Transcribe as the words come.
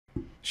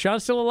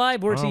Sean's still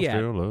alive? Where's he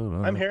at?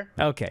 I'm here.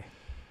 Okay.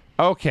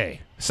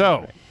 Okay.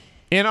 So,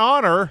 in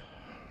honor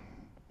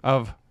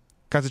of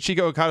Kazuchika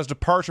Okada's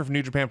departure from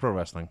New Japan Pro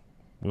Wrestling,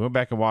 we went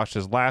back and watched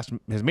his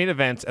main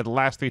events at the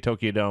last 3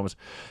 Tokyo Domes,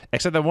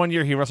 except that one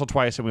year he wrestled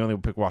twice and we only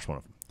watched one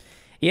of them.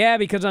 Yeah,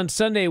 because on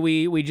Sunday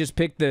we just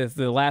picked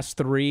the last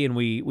 3, and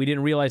we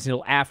didn't realize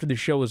until after the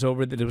show was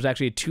over that it was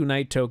actually a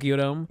 2-night Tokyo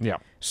Dome. Yeah.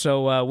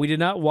 So we did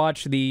not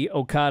watch the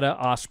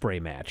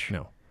Okada-Ospreay match.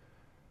 No.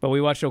 But we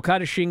watched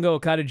Okada-Shingo,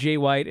 Okada-Jay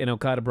White, and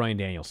Okada-Bryan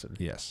Danielson.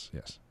 Yes,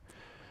 yes.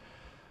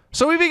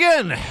 So we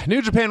begin.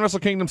 New Japan Wrestle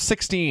Kingdom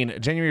 16,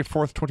 January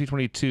 4th,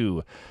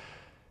 2022.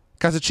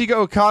 Kazuchika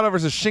Okada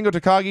versus Shingo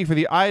Takagi for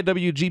the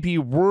IWGP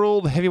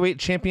World Heavyweight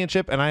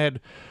Championship, and I had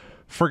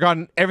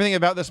forgotten everything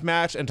about this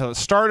match until it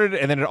started,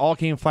 and then it all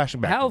came flashing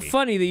back How to me.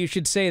 funny that you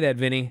should say that,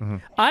 Vinny.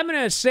 I'm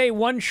going to say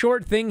one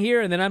short thing here,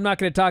 and then I'm not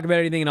going to talk about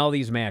anything in all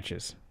these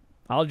matches.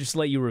 I'll just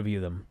let you review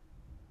them.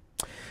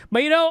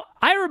 But, you know,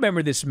 I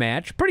remember this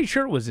match. Pretty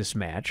sure it was this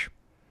match.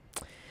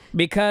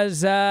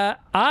 Because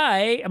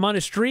I am on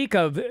a streak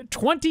of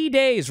 20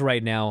 days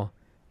right now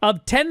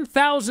of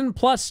 10,000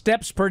 plus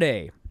steps per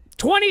day.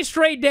 20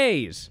 straight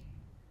days.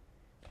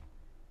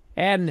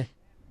 And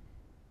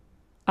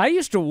I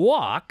used to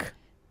walk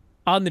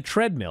on the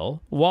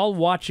treadmill while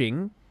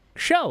watching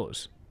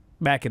shows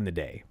back in the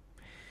day.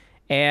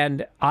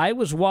 And I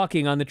was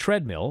walking on the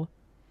treadmill,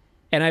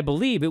 and I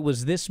believe it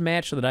was this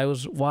match that I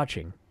was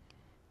watching.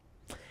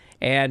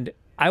 And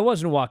I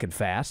wasn't walking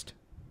fast,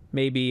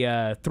 maybe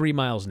 3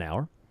 miles an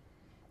hour.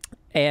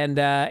 And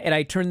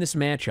I turned this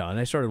match on, and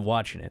I started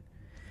watching it.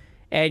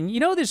 And you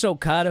know this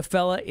Okada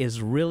fella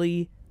is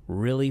really,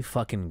 really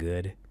fucking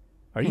good.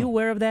 Are you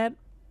aware of that?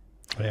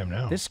 I am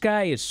now. This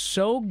guy is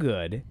so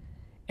good,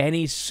 and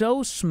he's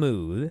so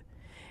smooth,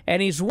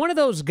 and he's one of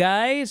those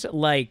guys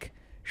like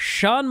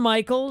Shawn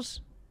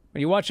Michaels,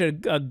 when you watch a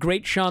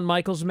great Shawn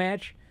Michaels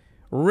match,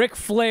 Ric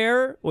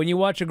Flair, when you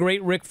watch a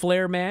great Ric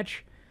Flair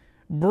match,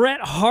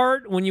 Bret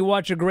Hart, when you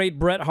watch a great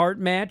Bret Hart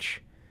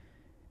match,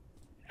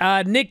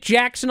 Nick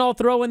Jackson I'll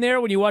throw in there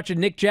when you watch a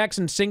Nick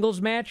Jackson singles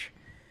match.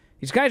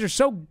 These guys are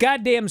so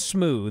goddamn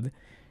smooth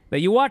that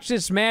you watch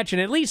this match,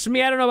 and at least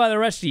me, I don't know about the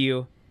rest of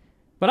you,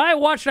 but I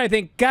watched it, I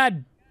think,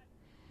 God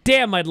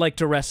damn, I'd like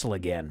to wrestle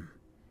again.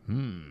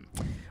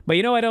 But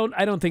you know, I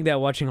don't think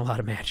that watching a lot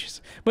of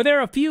matches. But there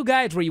are a few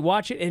guys where you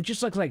watch it, and it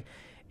just looks like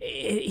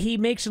he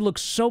makes it look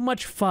so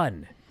much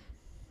fun.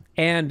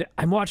 And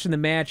I'm watching the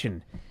match,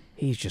 and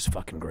he's just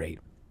fucking great.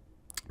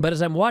 But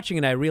as I'm watching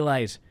it, I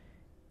realize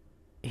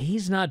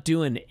he's not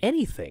doing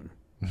anything.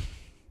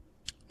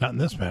 Not in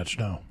this match,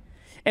 no.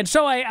 And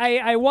so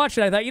I watched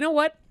it. I thought, you know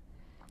what?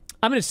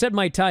 I'm going to set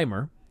my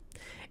timer,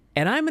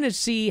 and I'm going to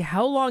see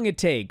how long it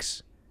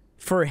takes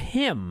for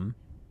him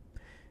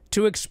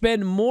to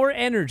expend more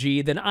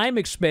energy than I'm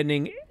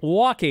expending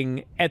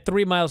walking at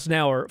 3 miles an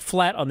hour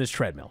flat on this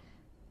treadmill.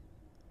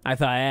 I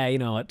thought, you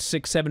know, at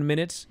 6, 7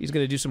 minutes, he's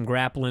going to do some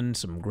grappling,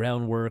 some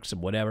groundwork,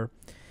 some whatever.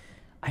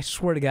 I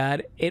swear to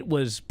God, it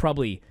was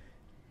probably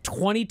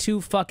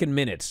 22 fucking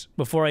minutes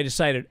before I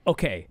decided,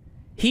 okay,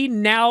 he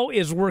now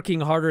is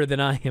working harder than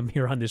I am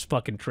here on this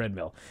fucking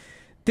treadmill.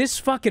 This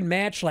fucking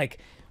match, like,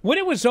 when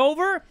it was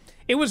over,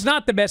 it was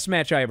not the best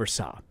match I ever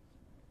saw.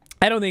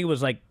 I don't think it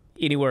was, like,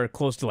 anywhere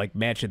close to, like,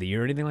 match of the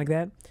year or anything like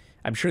that.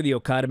 I'm sure the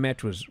Okada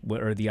match was,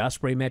 or the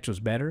Ospreay match was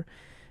better.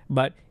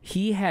 But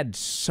he had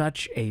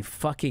such a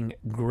fucking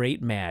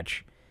great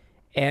match.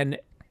 And,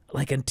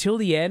 like, until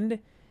the end,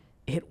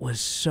 it was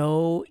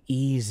so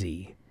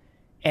easy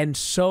and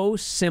so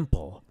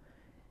simple.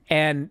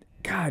 And,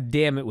 god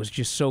damn, it was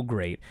just so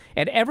great.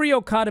 And every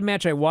Okada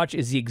match I watch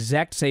is the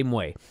exact same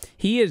way.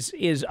 He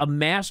is a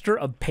master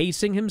of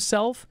pacing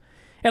himself.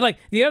 And, like,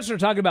 the others are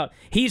talking about,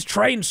 he's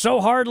trained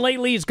so hard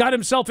lately, he's got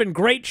himself in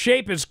great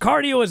shape, his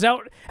cardio is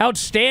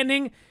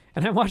outstanding.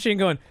 And I'm watching and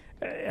going,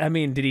 I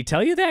mean, did he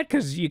tell you that?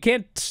 Because you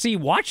can't see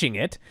watching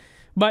it.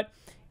 But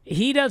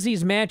he does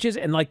these matches,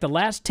 and like the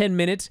last 10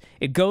 minutes,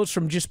 it goes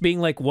from just being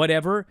like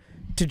whatever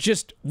to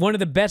just one of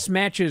the best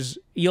matches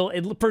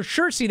you'll for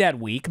sure see that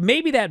week,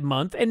 maybe that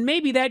month, and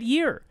maybe that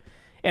year.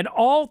 And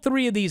all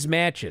 3 of these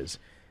matches,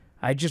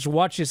 I just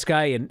watched this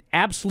guy in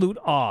absolute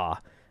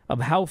awe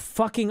of how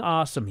fucking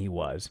awesome he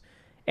was.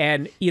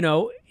 And, you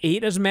know, it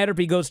doesn't matter if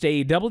he goes to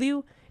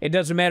AEW. It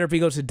doesn't matter if he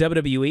goes to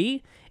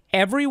WWE.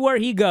 Everywhere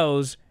he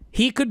goes,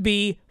 he could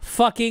be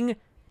fucking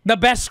the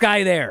best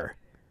guy there.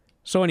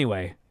 So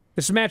anyway,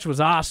 this match was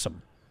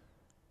awesome.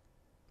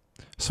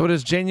 So it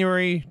is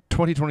January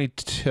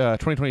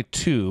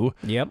 2022.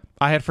 Yep.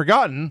 I had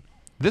forgotten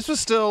this was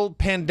still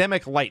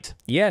pandemic light.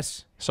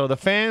 Yes. So the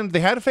fans, they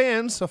had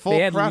fans, a full They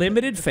had crowd.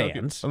 limited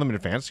fans.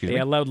 Unlimited fans, excuse They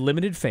me. allowed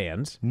limited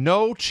fans.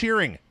 No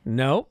cheering.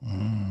 No.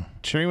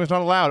 Cheering was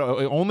not allowed.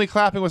 Only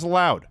clapping was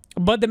allowed.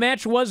 But the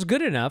match was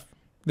good enough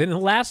that in the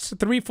last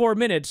 3-4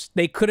 minutes,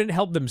 they couldn't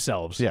help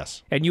themselves.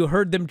 Yes. And you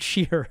heard them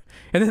cheer.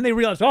 And then they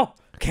realized, oh,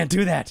 I can't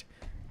do that.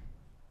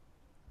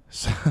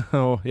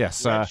 So,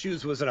 yes. Red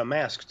Shoes was in a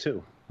mask,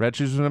 too. Red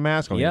Shoes was in a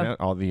mask. Yeah.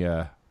 All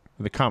the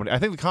comedy. I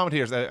think the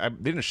commentators, they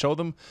didn't show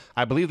them.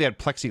 I believe they had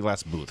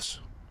plexiglass booths.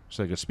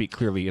 so they could speak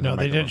clearly. No,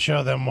 they did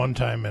show them one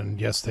time, and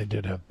yes, they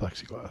did have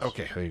plexiglass.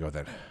 Okay, there you go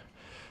then.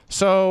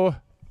 So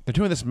they're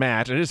doing this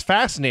match, and it is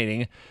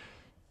fascinating.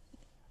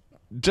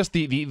 Just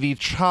the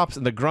chops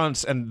and the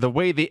grunts and the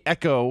way they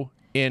echo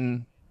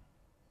in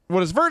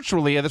what is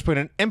virtually, at this point,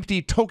 an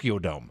empty Tokyo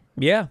Dome.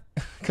 Yeah.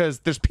 Because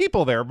there's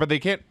people there, but they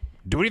can't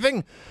do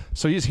anything.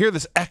 So you just hear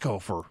this echo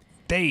for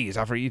days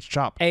after each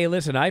chop. Hey,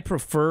 listen, I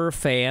prefer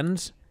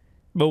fans,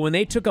 but when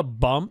they took a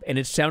bump and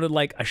it sounded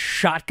like a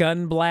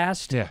shotgun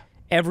blast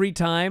every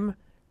time,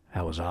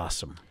 that was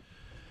awesome.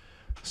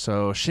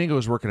 So Shingo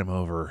was working him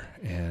over,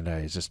 and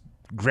he's just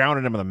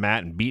grounding him on the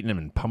mat and beating him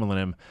and pummeling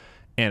him.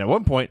 And at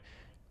one point,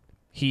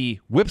 he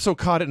whips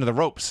Okada into the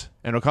ropes,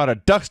 and Okada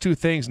ducks two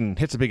things and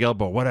hits a big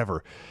elbow,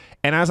 whatever.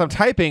 And as I'm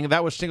typing,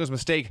 that was Shingo's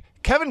mistake.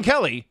 Kevin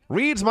Kelly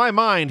reads my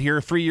mind here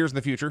 3 years in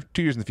the future,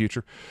 2 years in the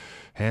future,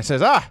 and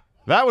says,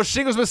 that was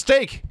Shingo's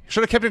mistake.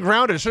 Should have kept him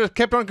grounded. Should have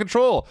kept on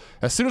control.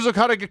 As soon as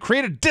Okada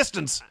created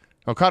distance,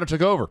 Okada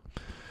took over.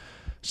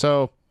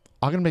 So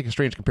I'm going to make a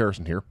strange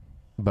comparison here,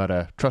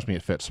 but trust me,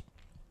 it fits.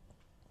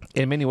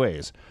 In many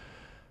ways,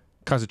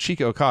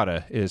 Kazuchika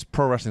Okada is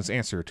pro wrestling's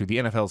answer to the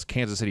NFL's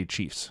Kansas City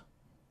Chiefs.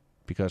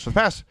 Because for the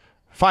past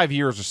 5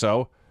 years or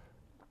so,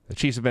 the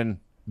Chiefs have been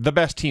the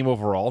best team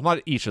overall.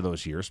 Not each of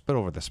those years, but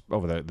over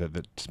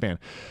the span.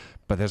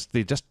 But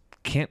they just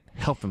can't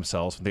help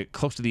themselves. When they get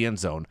close to the end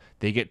zone,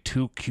 they get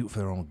too cute for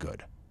their own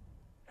good.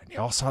 And you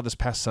all saw this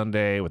past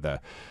Sunday with the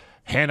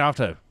handoff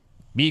to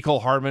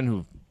Mecole Hardman,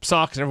 who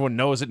sucks, and everyone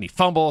knows it, and he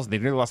fumbles, and they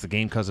nearly lost the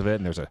game because of it.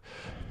 And there's a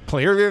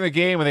play earlier in the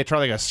game when they try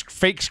like a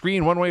fake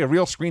screen one way, a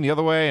real screen the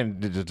other way,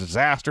 and it's a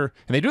disaster.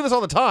 And they do this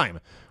all the time.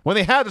 When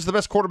they have just the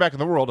best quarterback in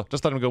the world,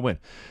 just let him go win.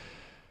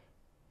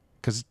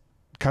 Because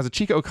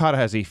Kazuchika Okada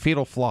has a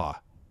fatal flaw.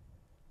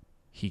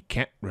 He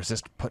can't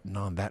resist putting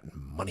on that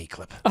money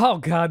clip. Oh,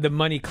 God, the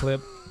money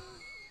clip.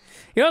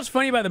 You know what's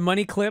funny about the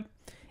money clip?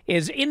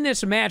 Is in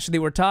this match they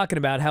were talking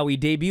about how he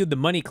debuted the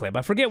money clip.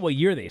 I forget what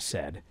year they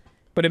said,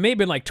 but it may have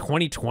been like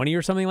 2020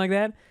 or something like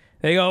that.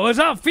 They go, it was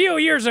a few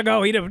years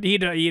ago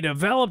he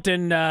developed,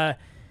 and I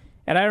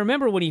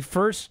remember when he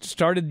first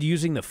started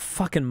using the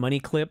fucking money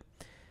clip,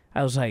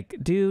 I was like,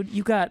 dude,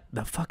 you got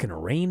the fucking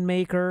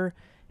Rainmaker,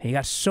 and you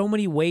got so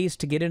many ways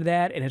to get into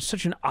that, and it's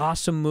such an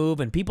awesome move,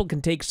 and people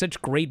can take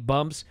such great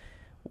bumps.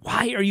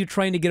 Why are you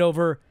trying to get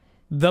over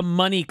the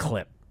money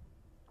clip?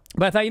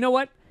 But I thought, you know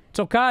what? It's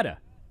Okada.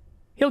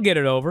 He'll get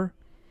it over.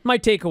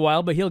 Might take a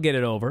while, but he'll get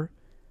it over.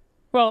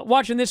 Well,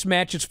 watching this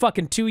match, it's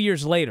fucking 2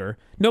 years later.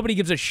 Nobody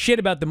gives a shit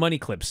about the money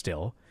clip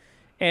still.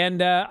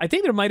 And I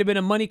think there might have been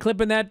a money clip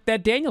in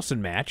that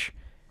Danielson match.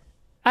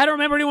 I don't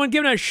remember anyone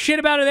giving a shit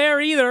about it there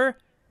either.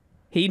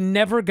 He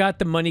never got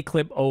the money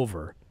clip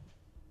over.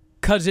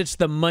 Because it's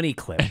the money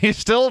clip. He's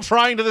still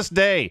trying to this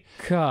day.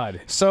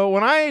 God. So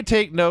when I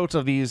take notes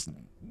of these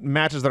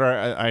matches that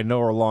I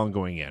know are long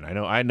going in,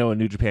 I know a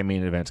New Japan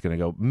main event's going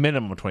to go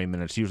minimum 20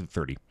 minutes, usually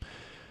 30.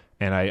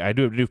 And I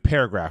do a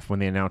paragraph when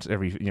they announce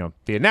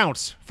they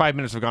announce 5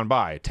 minutes have gone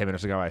by, 10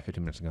 minutes have gone by,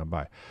 15 minutes have gone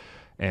by.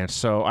 And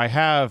so I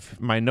have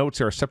my notes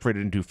here are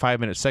separated into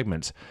 5-minute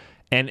segments.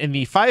 And in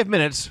the 5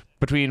 minutes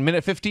between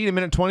minute 15 and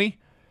minute 20,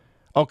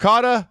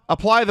 Okada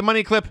applied the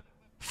money clip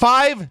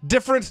 5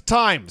 different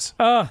times.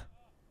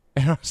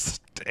 And I was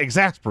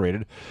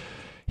exasperated.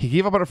 He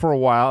gave up on it for a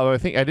while, although I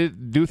think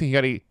he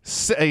got a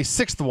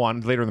sixth one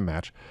later in the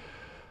match.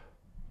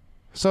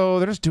 So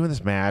they're just doing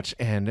this match,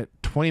 and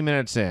 20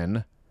 minutes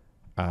in,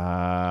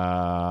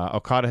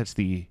 Okada hits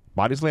the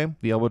body slam,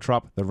 the elbow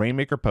drop, the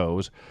Rainmaker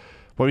pose.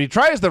 When he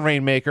tries the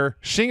Rainmaker,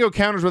 Shingo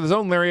counters with his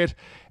own lariat,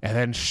 and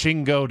then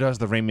Shingo does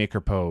the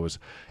Rainmaker pose.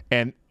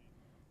 And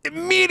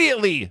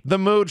immediately the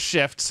mood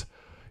shifts.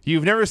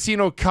 You've never seen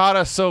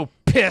Okada so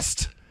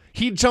pissed.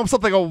 He jumps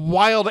up like a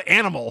wild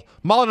animal,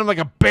 mauling him like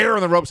a bear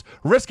on the ropes,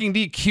 risking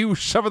DQ,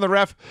 shoving the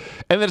ref,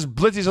 and then just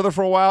blitz each other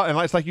for a while. And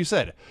it's like you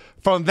said,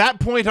 from that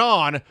point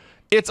on,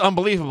 it's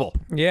unbelievable.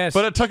 Yes.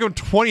 But it took him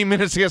 20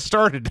 minutes to get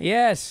started.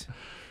 Yes.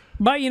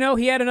 But,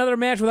 he had another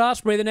match with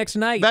Ospreay the next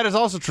night. That is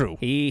also true.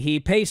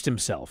 He paced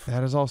himself.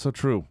 That is also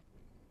true.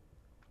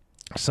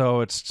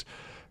 So it's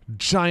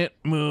giant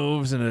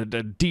moves and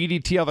a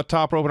DDT off the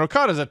top rope. And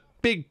Okada's a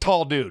big,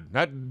 tall dude.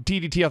 That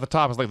DDT off the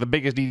top is like the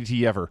biggest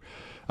DDT ever.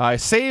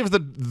 Saves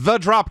the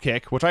drop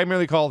kick, which I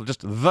merely call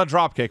just the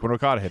drop kick when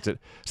Okada hits it.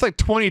 It's like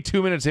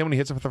 22 minutes in when he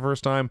hits it for the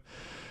first time.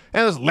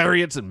 And there's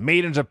lariats and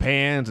made in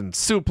Japans and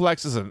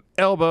suplexes and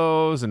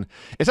elbows. And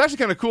it's actually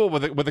kind of cool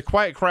with a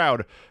quiet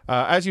crowd.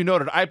 As you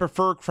noted, I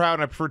prefer crowd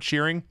and I prefer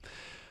cheering.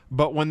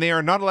 But when they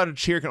are not allowed to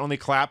cheer, can only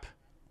clap,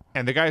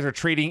 and the guys are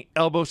trading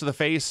elbows to the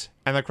face,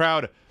 and the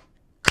crowd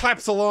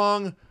claps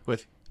along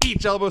with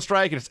each elbow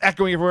strike, and it's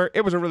echoing everywhere.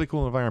 It was a really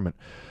cool environment.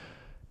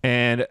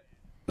 And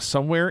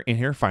somewhere in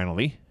here,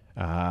 finally,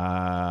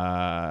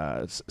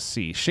 let's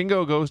see.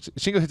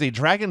 Shingo hits a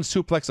dragon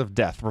suplex of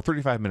death. We're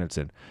 35 minutes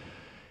in.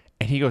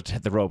 And he goes to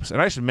hit the ropes. And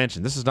I should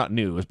mention, this is not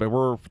news, but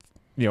we're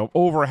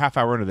over a half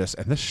hour into this,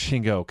 and this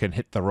Shingo can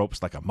hit the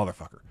ropes like a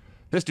motherfucker.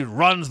 This dude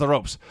runs the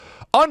ropes.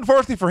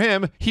 Unfortunately for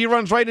him, he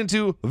runs right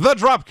into the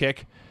drop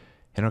kick,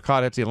 and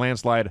Okada hits a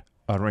landslide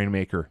on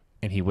Rainmaker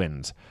and he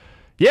wins.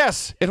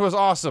 Yes, it was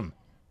awesome.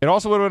 It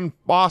also would have been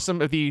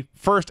awesome if the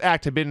first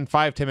act had been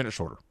 5-10 minutes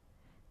shorter.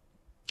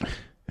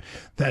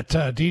 That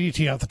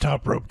DDT off the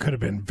top rope could have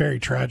been very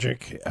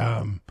tragic.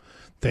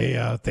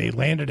 They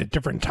landed at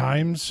different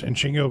times, and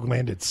Shingo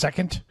landed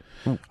second.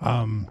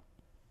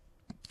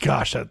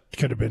 Gosh, that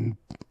could have been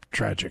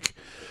tragic.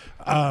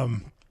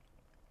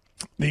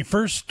 The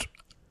first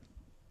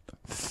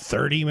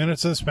 30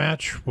 minutes of this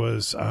match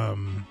was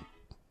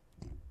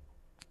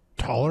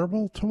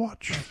tolerable to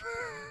watch.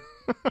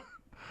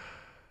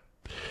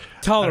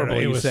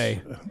 Tolerable, you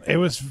say? It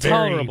was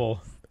very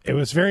Tolerable. It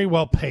was very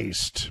well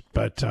paced,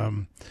 but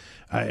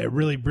it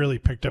really, really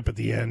picked up at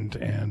the end.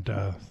 And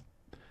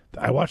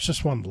I watched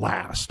this one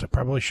last. I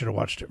probably should have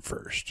watched it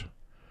first.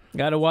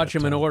 Got to watch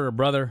them in order,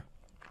 brother.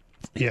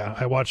 Yeah,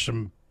 I watched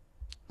them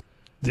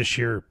this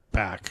year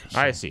back. So,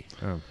 I see.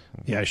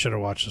 yeah, I should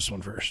have watched this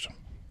one first.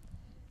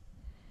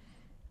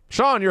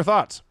 Shawn, your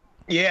thoughts?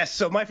 Yeah,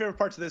 so my favorite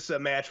parts of this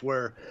match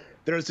were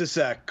there was this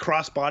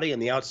crossbody on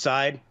the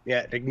outside,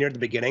 like near the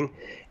beginning,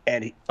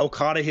 and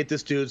Okada hit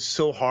this dude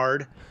so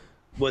hard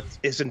with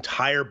his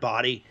entire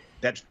body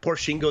that poor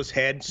Shingo's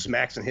head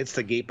smacks and hits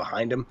the gate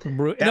behind him.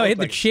 No, hit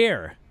the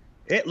chair.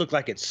 It looked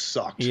like it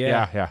sucked.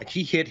 Yeah. Like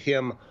he hit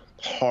him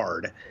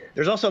hard.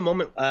 There's also a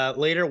moment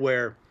later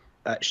where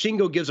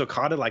Shingo gives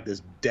Okada like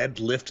this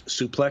deadlift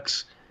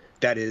suplex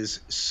that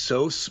is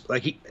so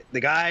like the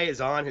guy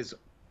is on his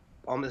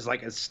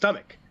like his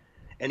stomach,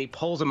 and he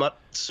pulls him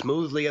up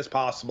smoothly as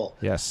possible.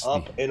 Yes.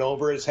 Up and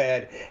over his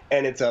head,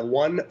 and it's a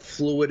one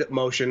fluid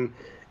motion.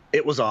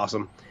 It was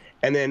awesome.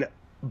 And then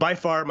by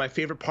far my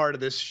favorite part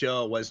of this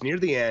show was near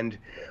the end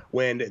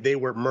when they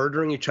were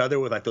murdering each other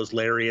with like those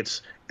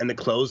lariats and the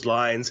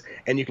clotheslines,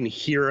 and you can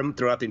hear them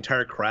throughout the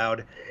entire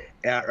crowd,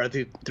 throughout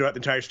the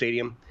entire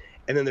stadium.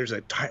 And then there's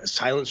a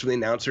silence from the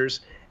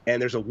announcers,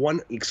 and there's a one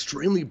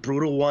extremely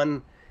brutal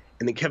one,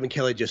 and then Kevin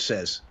Kelly just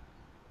says,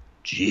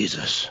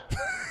 "Jesus."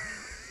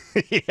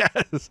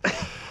 Yes.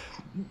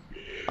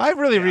 I've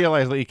really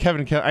realized that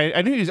Kevin Kelly.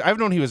 I've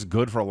known he was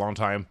good for a long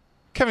time.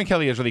 Kevin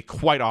Kelly is really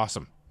quite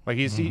awesome. Like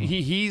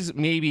he's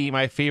maybe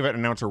my favorite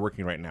announcer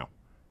working right now.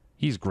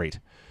 He's great.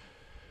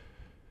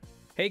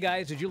 Hey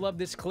guys, did you love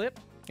this clip?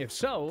 If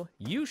so,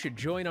 you should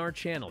join our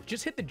channel.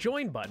 Just hit the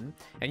join button,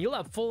 and you'll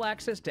have full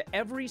access to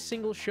every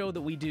single show that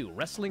we do.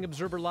 Wrestling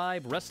Observer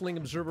Live, Wrestling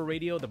Observer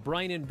Radio, The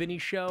Bryan and Vinny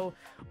Show,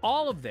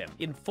 all of them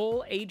in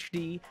full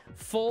HD,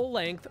 full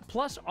length,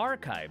 plus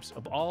archives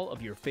of all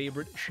of your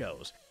favorite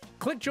shows.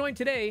 Click join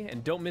today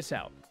and don't miss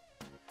out.